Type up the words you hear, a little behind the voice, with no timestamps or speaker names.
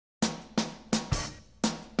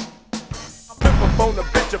on the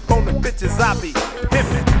bitch, up on the bitches I be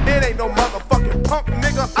pimpin'. It ain't no motherfucking punk,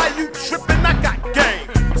 nigga. Are you trippin'? I got game,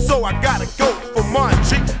 so I gotta go for mine,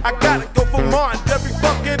 G. I gotta go for mine every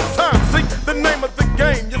fucking time. See, the name of the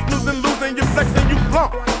game, you're losing, you flexin', you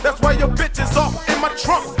flump. That's why your bitch is off in my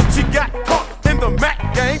trunk. She got caught in the Mac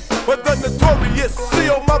game, but the notorious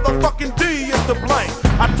C.O. motherfucking D is to blame.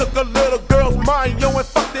 I took a little girl's mind, yo, and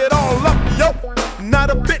fucked it all up, yo. Now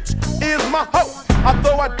the bitch is my hoe.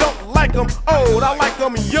 Although I don't like them old, I like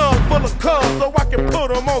them young, full of cuz, so I can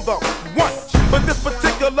put them on the one. But this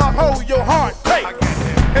particular hoe, your heart take,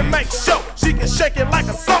 and make sure she can shake it like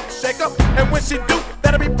a salt shaker. And when she do,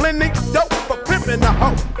 that'll be plenty dope for pimping the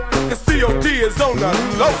hoe. The C.O.D is on the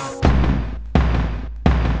low.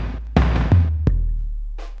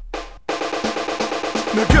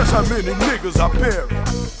 Now guess how many niggas I buried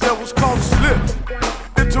that was caught slipping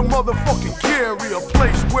into motherfucking Gary, a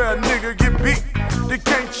place where a nigga get beat. They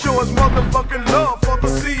can't show his motherfucking love for the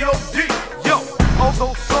C.O.D. Yo,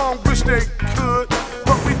 although some wish they could,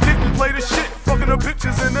 but we didn't play the shit, fucking the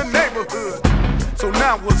bitches in the neighborhood. So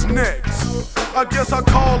now what's next? I guess I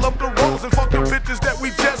call up the roads and fuck the bitches that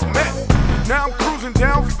we just met. Now I'm cruising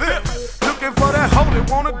down Fifth, looking for that hoe that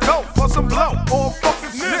wanna go for some blow or a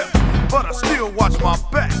fucking sniff. But I still watch my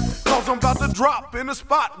back, cause I'm about to drop in a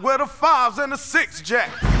spot where the 5s and the 6 jack.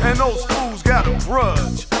 And those fools got a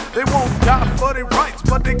grudge. They won't die for their rights,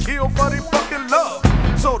 but they kill for their fucking love.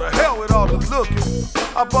 So the hell with all the looking.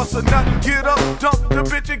 I bust a nut and get up, dump the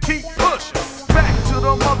bitch and keep pushing. Back to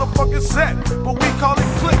the motherfucking set, but we call it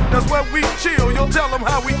click, that's where we chill. You'll tell them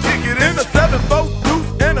how we kick it in the 7/4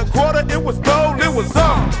 deuce and a quarter, it was gold, it was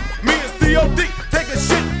on. Me and C.O.D taking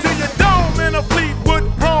shit to your dome in a Fleetwood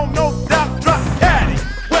Chrome, no doubt, drop caddy,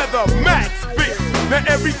 where the Max be. Now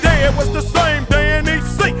every day it was the same day in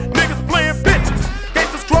E.C. Niggas playing bitches,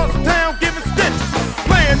 gangsters cross town giving stitches,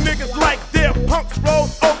 playing niggas like they're punks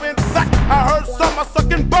rolled open sack. I heard some are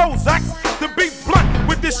sucking Bozaks to be blunt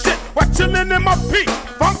with this shit while chillin' in my peak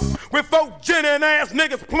funk with 4 gin ass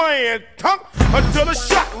niggas playing tunk until the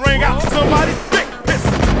shot ring out somebody's big piss.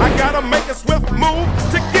 I gotta make a swift move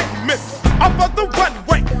to get missed off of the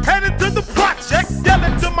runway, headed to the projects,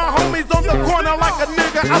 yelling to my homies on the corner like a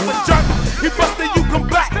nigga out the junk. He busted, you come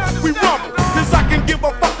back, we rumble, cause I can give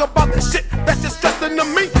a fuck about the shit that you're stressing to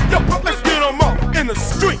me. Yo, put, let's get them up in the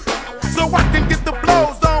street, so I can get the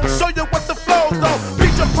blows on, show you what the flow's on.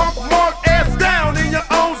 Beat your punk mark ass down in your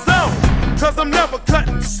own zone, cause I'm never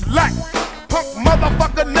cutting slack. Punk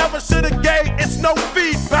motherfucker never should've gave, it's no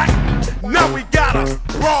feedback. Now we gotta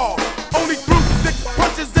brawl, only threw 6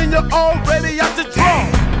 punches and you're already out the draw.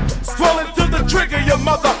 Swelling to the trigger, you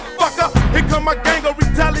motherfucker. Here come my gang of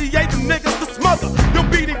retaliating niggas to smother. You'll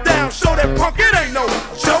beat him down, show that punk it ain't no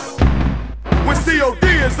joke. When C.O.D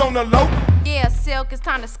is on the low. Yeah, Silk, it's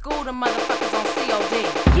time to school the motherfuckers on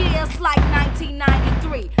C.O.D. Yeah, it's like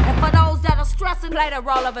 1993. And for those that are stressing, Play the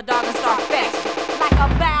role of a dog and start fashion. like a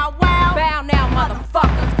bow wow. Bow now,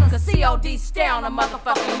 motherfuckers, cause C.O.D stay on the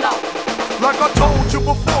motherfucking low. Like I told you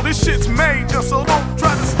before, this shit's major, so don't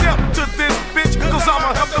try to step to this bitch, cause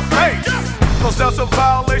I'ma have to pay. Cause that's a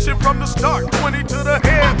violation from the start. 20 to the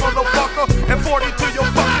head, motherfucker, and 40 to your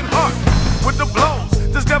fucking heart. With the blows,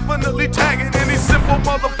 there's definitely tagging any simple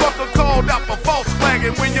motherfucker called out for false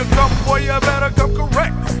flagging. When you come, boy, you better come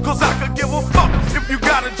correct, cause I could give a fuck if you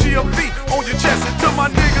got a GFV on your chest. And to my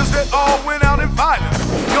niggas that all went out in violence,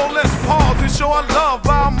 yo, let's pause and show our love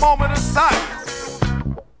by a moment of silence.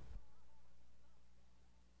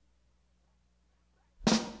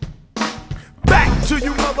 To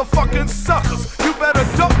you motherfucking suckers, you better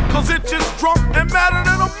duck, cause it just drunk and madder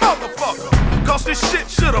than a motherfucker. Cause this shit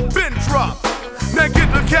should've been dropped. Now get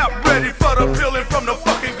the cap ready for the peeling from the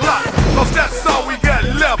fucking Glock, cause that's all we got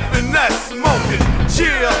left and that's smoking.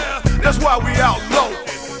 Yeah, that's why we outlawed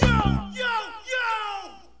it.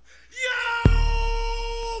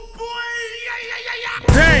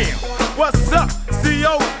 Damn, what's up,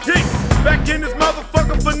 C.O.D? Back in this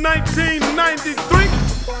motherfucker for 1993.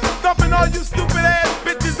 Thumping all you stupid ass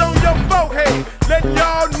bitches on your forehead. Letting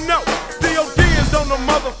y'all know C.O.D is on the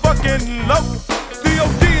motherfucking low.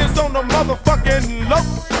 C.O.D is on the motherfucking low.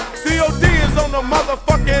 C.O.D is on the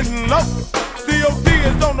motherfucking low. C.O.D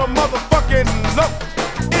is on the motherfucking low.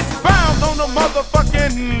 It's bound on the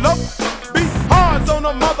motherfucking low. Beat Hard's on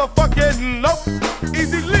the motherfucking low.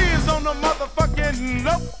 Easy Lee is on the motherfucking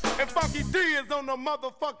low. And Funky D is on the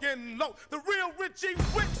motherfucking low. The real Richie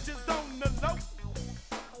Rich is on the low.